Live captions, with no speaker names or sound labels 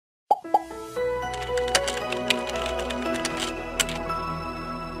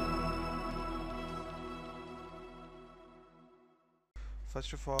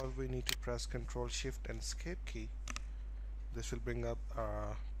first of all, we need to press Ctrl Shift and Escape key. This will bring up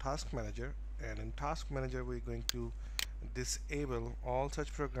our task manager, and in task manager we're going to disable all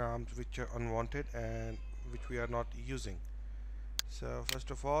such programs which are unwanted and which we are not using. So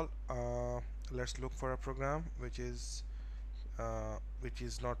first of all, let's look for a program which is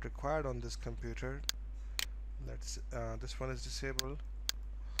not required on this computer. This one is disabled.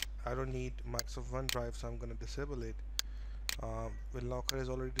 I don't need Microsoft OneDrive, so I'm going to disable it. WinLocker is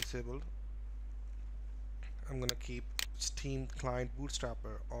already disabled. I'm going to keep Steam Client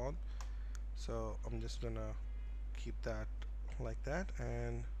Bootstrapper on, so I'm just going to keep that like that,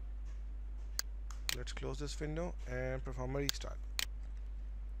 and let's close this window and perform a restart.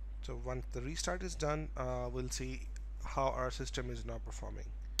 So once the restart is done, we'll see how our system is now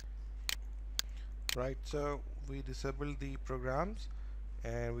performing. Right, so we disabled the programs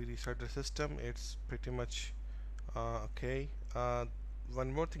and we restart the system. It's pretty much okay.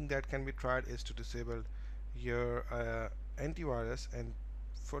 One more thing that can be tried is to disable your antivirus and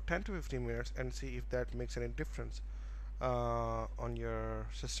for 10 to 15 minutes and see if that makes any difference on your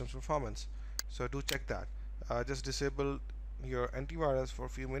system's performance. So do check that. Just disable your antivirus for a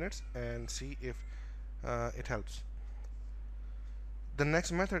few minutes and see if it helps. The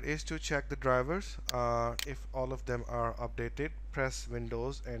next method is to check the drivers. If all of them are updated, press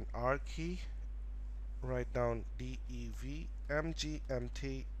Windows and R key, write down devmgmt.msc.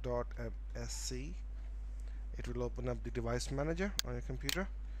 It will open up the device manager on your computer.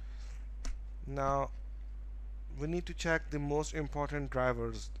 Now we need to check the most important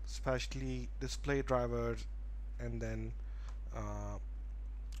drivers, especially display drivers, and then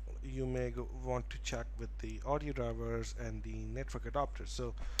you may want to check with the audio drivers and the network adapters.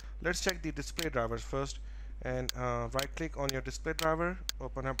 So let's check the display drivers first, and right click on your display driver,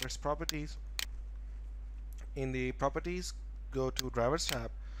 open up its properties. In the properties, go to drivers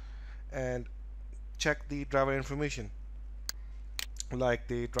tab and check the driver information. Like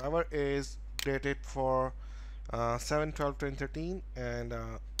the driver is dated for 7/12/2013, and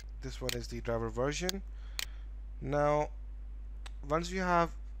this one is the driver version. Now once you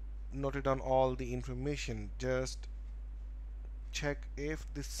have noted down all the information, just check if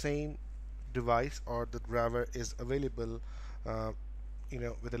the same device or the driver is available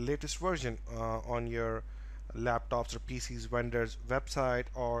with the latest version on your laptops or PCs vendor's website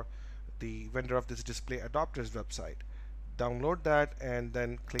or the vendor of this display adapters website. Download that and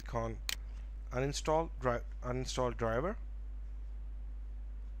then click on uninstall driver.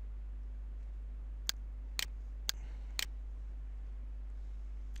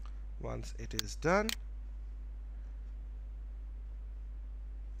 Once it is done,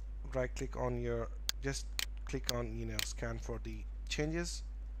 right click on your, just click on scan for the changes.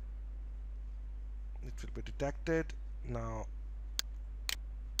 It will be detected. Now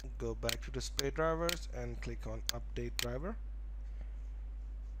go back to display drivers and click on update driver,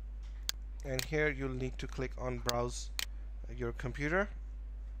 and here you'll need to click on browse your computer.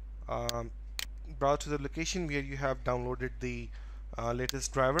 Browse to the location where you have downloaded the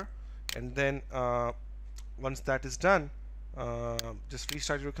latest driver, and then once that is done, just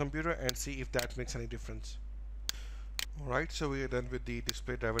restart your computer and see if that makes any difference. Alright, so we are done with the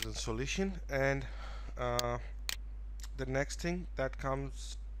display drivers installation, and the next thing that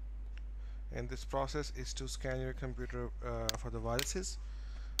comes in this process is to scan your computer for the viruses.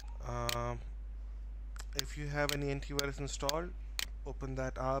 If you have any antivirus installed, open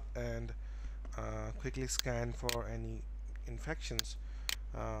that up and quickly scan for any infections.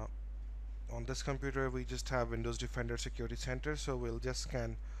 On this computer we just have Windows Defender Security Center, so we'll just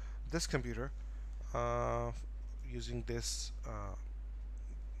scan this computer using this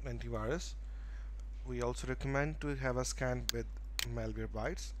antivirus. We also recommend to have a scan with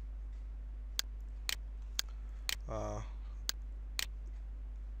Malwarebytes.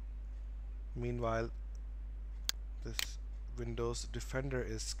 Meanwhile, this Windows Defender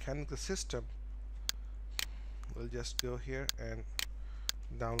is scanning the system. We'll just go here and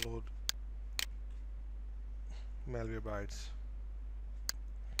download Malwarebytes.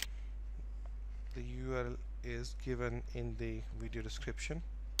 The URL is given in the video description.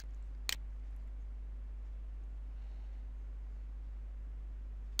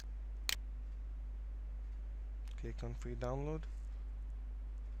 Click on free download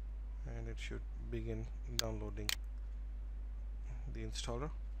and it should begin downloading the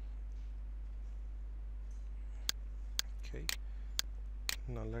installer. Okay,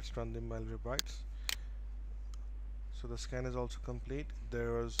 now let's run the Malwarebytes. So the scan is also complete.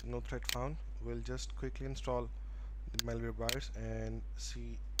 There was no threat found. We'll just quickly install the Malwarebytes and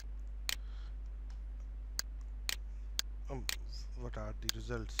see. what are the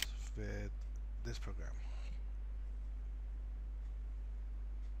results with this program.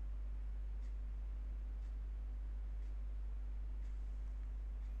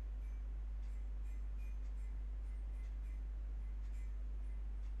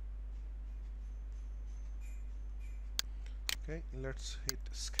 Okay, let's hit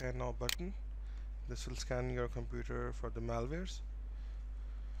scan now button. This will scan your computer for the malwares.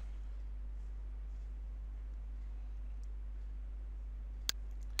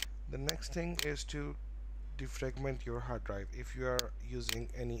 The next thing is to defragment your hard drive. If you are using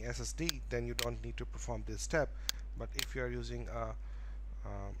any SSD, then you don't need to perform this step, but if you are using a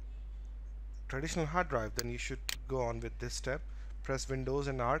traditional hard drive, then you should go on with this step. Press Windows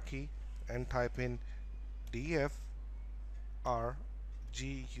and R key and type in DFRGUI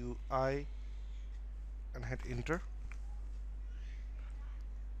and hit enter.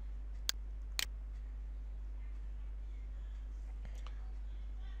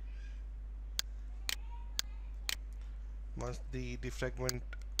 Once the defragment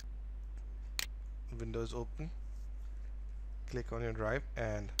window is open, click on your drive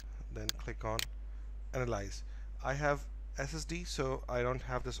and then click on analyze. I have SSD, so I don't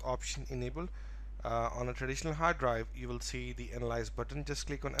have this option enabled. On a traditional hard drive, you will see the analyze button. Just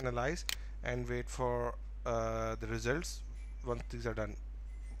click on analyze and wait for the results. Once these are done,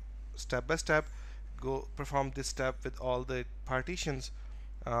 step by step, go perform this step with all the partitions.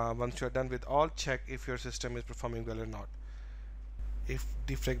 Once you are done with all, check if your system is performing well or not. If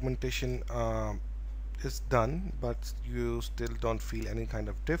defragmentation is done but you still don't feel any kind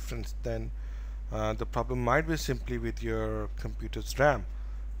of difference, then the problem might be simply with your computer's RAM.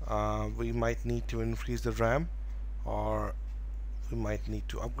 We might need to increase the RAM, or we might need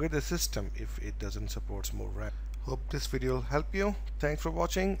to upgrade the system if it doesn't support more RAM. Hope this video will help you. Thanks for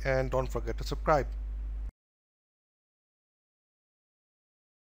watching and don't forget to subscribe.